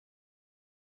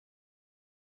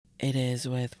It is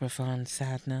with profound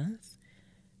sadness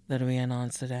that we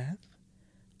announce the death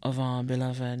of our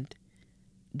beloved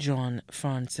John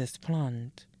Francis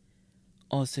Plante,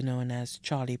 also known as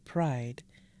Charlie Pride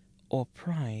or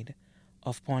Pride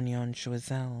of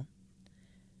Pognon-Choiseul.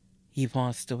 He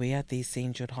passed away at the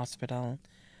St. Jude Hospital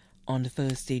on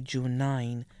Thursday, June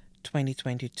 9,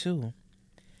 2022,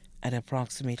 at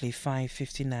approximately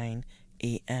 5:59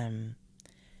 a.m.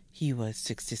 He was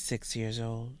 66 years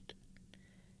old.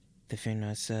 The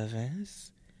funeral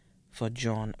service for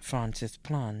John Francis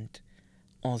Plante,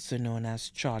 also known as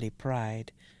Charlie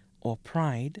Pride or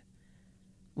Pride,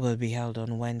 will be held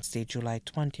on Wednesday, July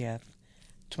 20th,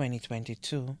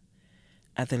 2022,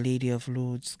 at the Lady of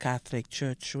Lourdes Catholic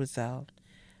Church, Choiseul,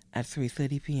 at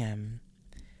 3:30 p.m.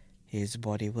 His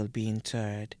body will be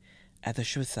interred at the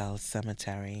Choiseul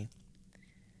Cemetery.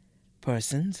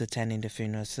 Persons attending the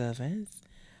funeral service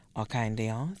are kindly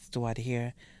asked to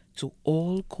adhere to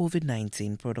all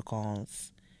COVID-19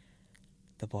 protocols.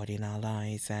 The body now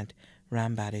lies at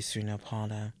Rambadi's Funeral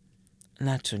Parlor,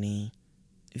 Latuni,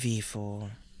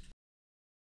 V4.